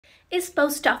Is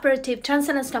postoperative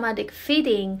transanastomotic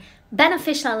feeding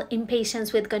beneficial in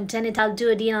patients with congenital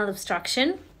duodenal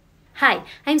obstruction? Hi,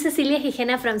 I'm Cecilia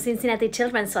Gigena from Cincinnati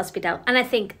Children's Hospital, and I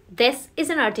think this is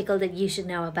an article that you should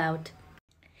know about.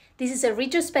 This is a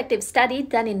retrospective study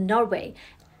done in Norway,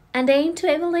 and they aim to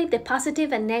evaluate the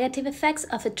positive and negative effects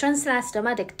of a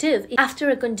transanastomotic tube after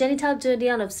a congenital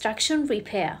duodenal obstruction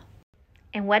repair.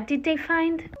 And what did they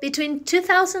find? Between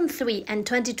 2003 and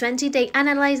 2020, they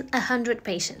analyzed 100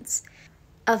 patients.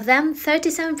 Of them,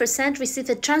 37% received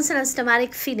a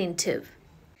transanastomotic feeding tube.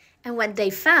 And what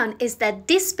they found is that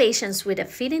these patients with a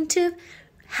feeding tube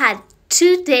had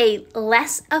 2 days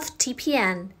less of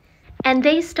TPN, and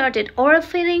they started oral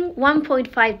feeding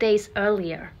 1.5 days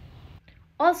earlier.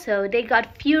 Also, they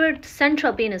got fewer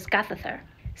central venous catheter.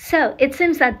 So, it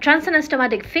seems that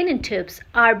transanastomotic feeding tubes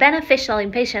are beneficial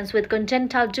in patients with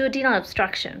congenital duodenal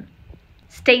obstruction.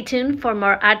 Stay tuned for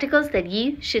more articles that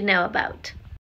you should know about.